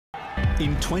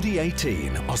In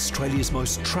 2018, Australia's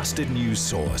most trusted news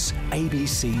source,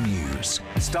 ABC News.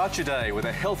 Start your day with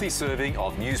a healthy serving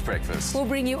of News Breakfast. We'll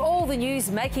bring you all the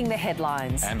news making the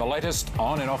headlines. And the latest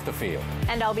on and off the field.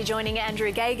 And I'll be joining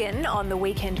Andrew Gagan on the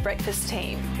Weekend Breakfast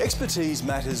team. Expertise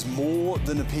matters more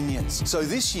than opinions. So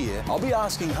this year, I'll be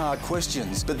asking hard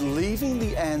questions, but leaving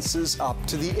the answers up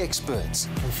to the experts.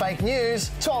 From fake news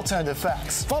to alternative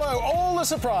facts. Follow all the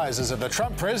surprises of the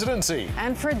Trump presidency.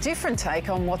 And for a different take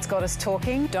on what's got us talking,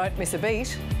 don't miss a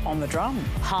beat on the drum.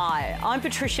 Hi, I'm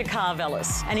Patricia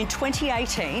Karvelis, and in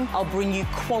 2018, I'll bring you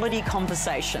quality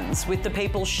conversations with the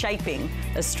people shaping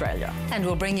Australia. And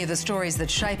we'll bring you the stories that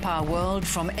shape our world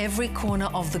from every corner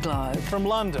of the globe. From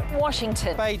London,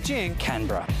 Washington, Beijing,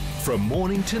 Canberra. From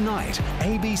morning to night,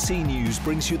 ABC News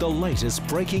brings you the latest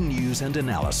breaking news and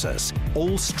analysis,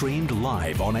 all streamed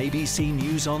live on ABC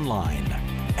News Online.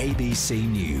 ABC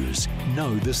News.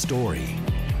 Know the story.